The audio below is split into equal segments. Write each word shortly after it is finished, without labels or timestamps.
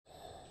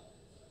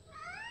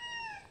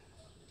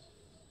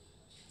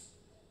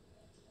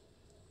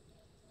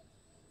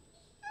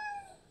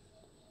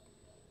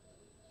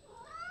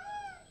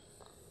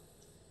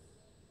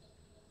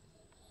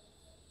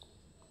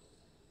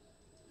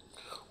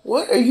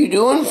What are you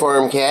doing,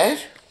 farm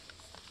cat?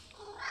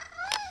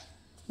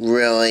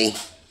 Really?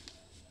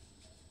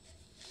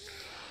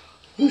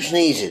 Who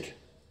sneezed?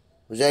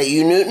 Was that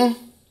you, Newton?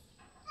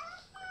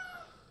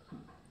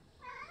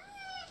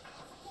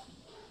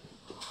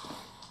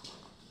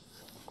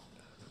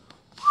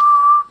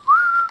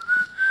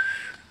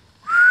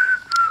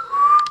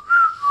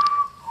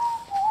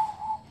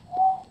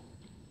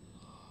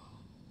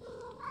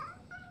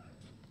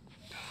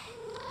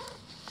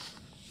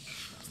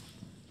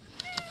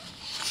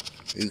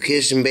 You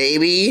kissing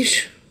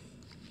babies?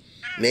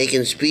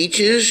 Making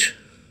speeches?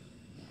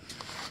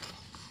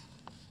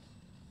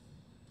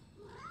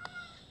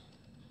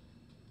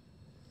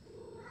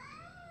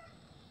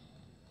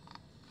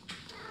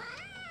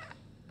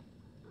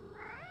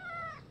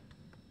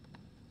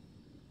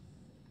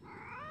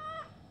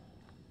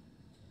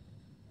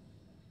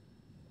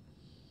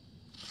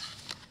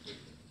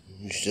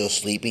 You still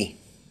sleepy?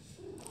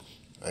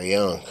 Or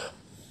young?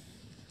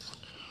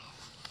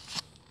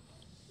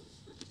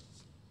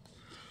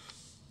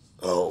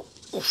 Oh,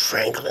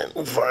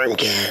 Franklin, farm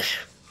cat.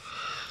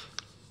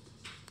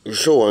 You're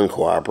so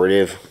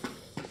uncooperative.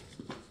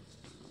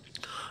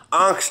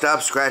 Ankh,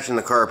 stop scratching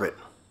the carpet.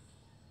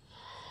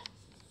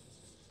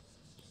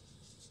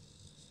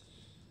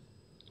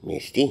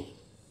 Misty.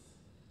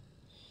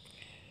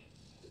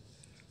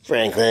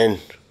 Franklin.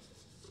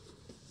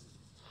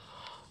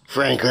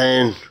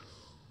 Franklin.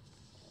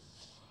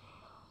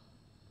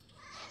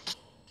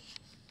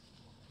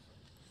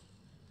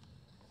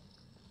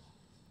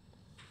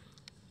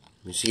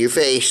 You see your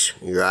face.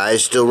 Your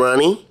eyes still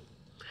runny.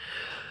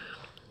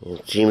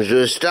 It seems to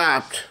have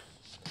stopped.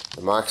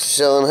 The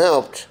amoxicillin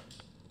helped.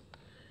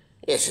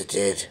 Yes, it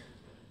did.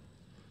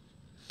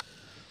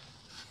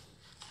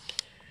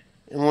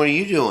 And what are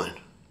you doing?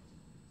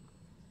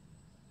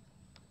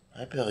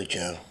 Hi, Billy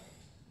Joe.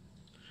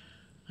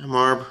 Hi,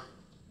 Marb.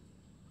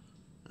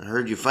 I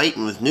heard you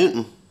fighting with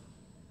Newton.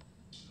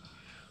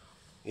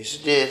 Yes,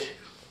 it did.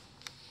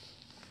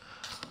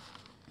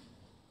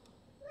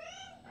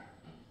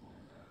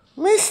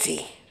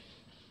 Misty.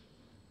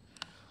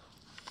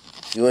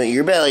 You want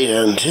your belly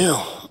done, too.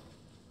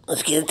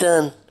 Let's get it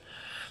done.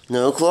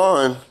 No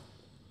clawing.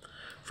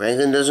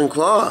 Franklin doesn't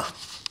claw.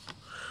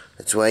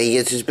 That's why he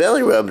gets his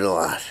belly rubbed a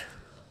lot.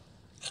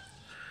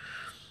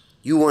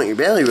 You want your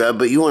belly rubbed,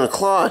 but you want to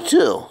claw,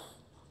 too.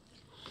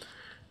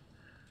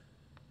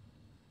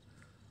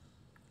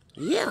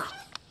 Yeah.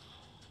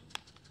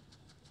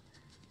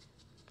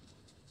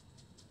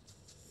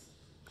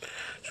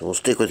 So we'll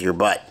stick with your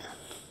butt.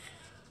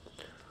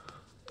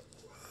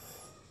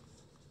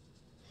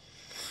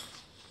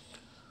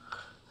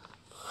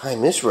 Hi,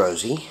 Miss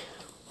Rosie.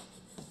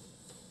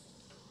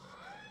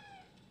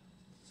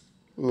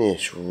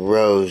 Miss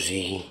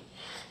Rosie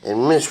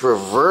and Miss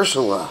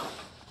Reversala.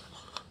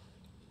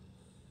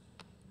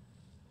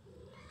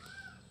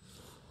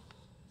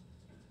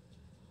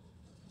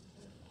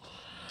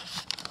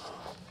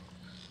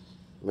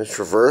 Miss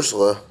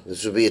Reversala,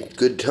 this would be a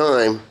good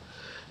time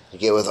to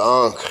get with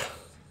Ankh.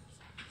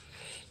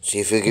 See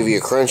if he'll give you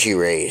a crunchy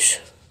raise.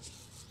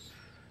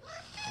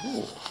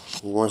 Ooh,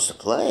 he wants to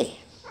play.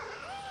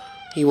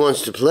 He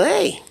wants to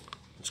play.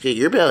 Let's get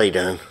your belly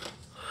done.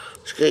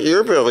 Let's get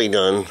your belly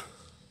done.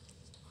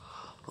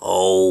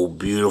 Oh,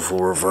 beautiful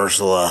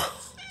Reversala.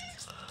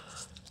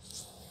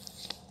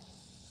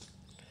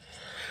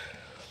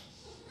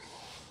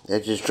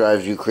 That just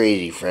drives you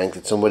crazy, Frank,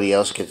 that somebody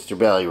else gets their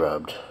belly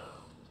rubbed.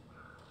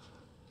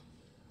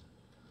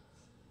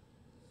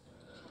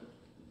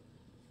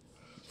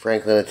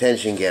 Franklin,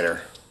 attention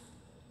getter.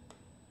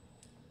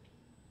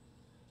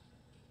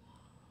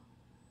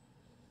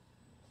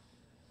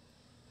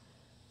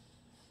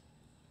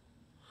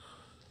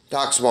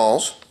 Doc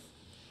Smalls.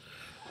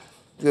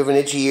 Do you have an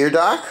itchy ear,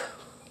 Doc?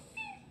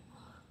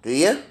 Do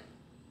you?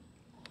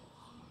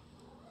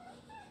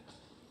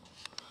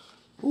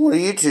 What are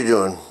you two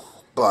doing?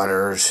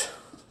 Butters.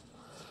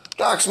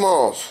 Doc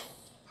Smalls.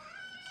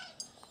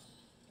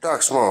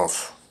 Doc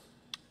Smalls.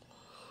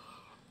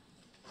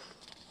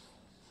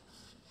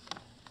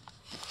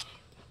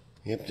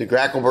 Yep, the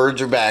gracklebirds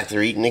are back.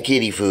 They're eating the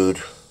kitty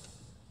food.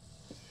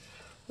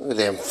 Look at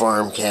them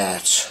farm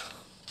cats.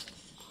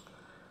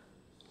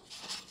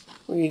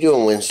 What are you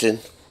doing, Winston?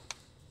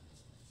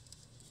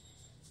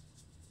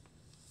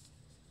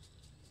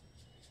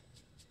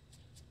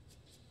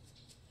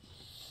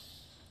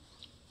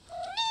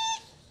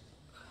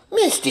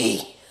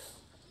 Misty.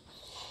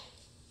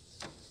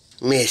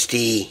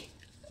 Misty.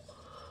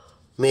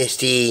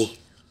 Misty.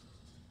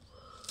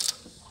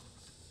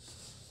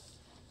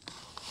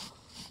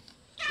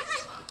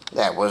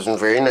 That wasn't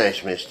very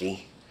nice,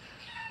 Misty.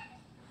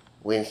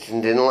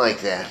 Winston didn't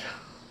like that.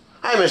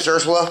 Hi, Miss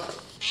Ursula.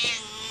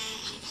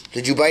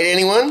 Did you bite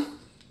anyone?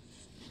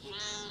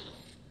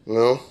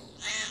 No?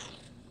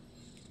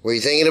 Were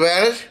you thinking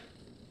about it?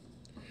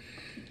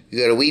 You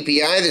got a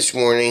weepy eye this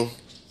morning.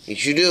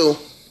 Yes, you do.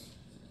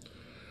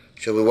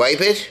 Shall we wipe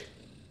it?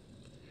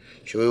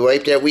 Shall we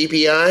wipe that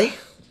weepy eye?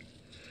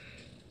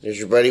 There's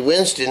your buddy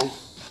Winston.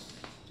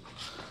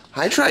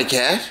 Hi,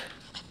 Tri-Cat.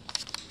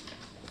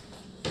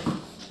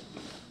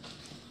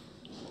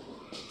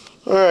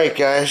 Alright,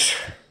 guys.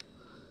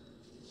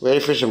 Ready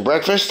for some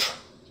breakfast?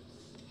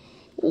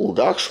 Ooh,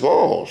 Doc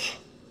Smalls.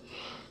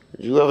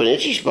 You have an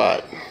itchy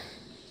spot.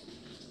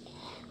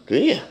 Do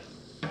you?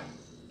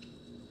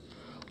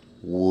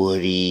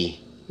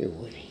 Woody. Here,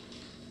 Woody.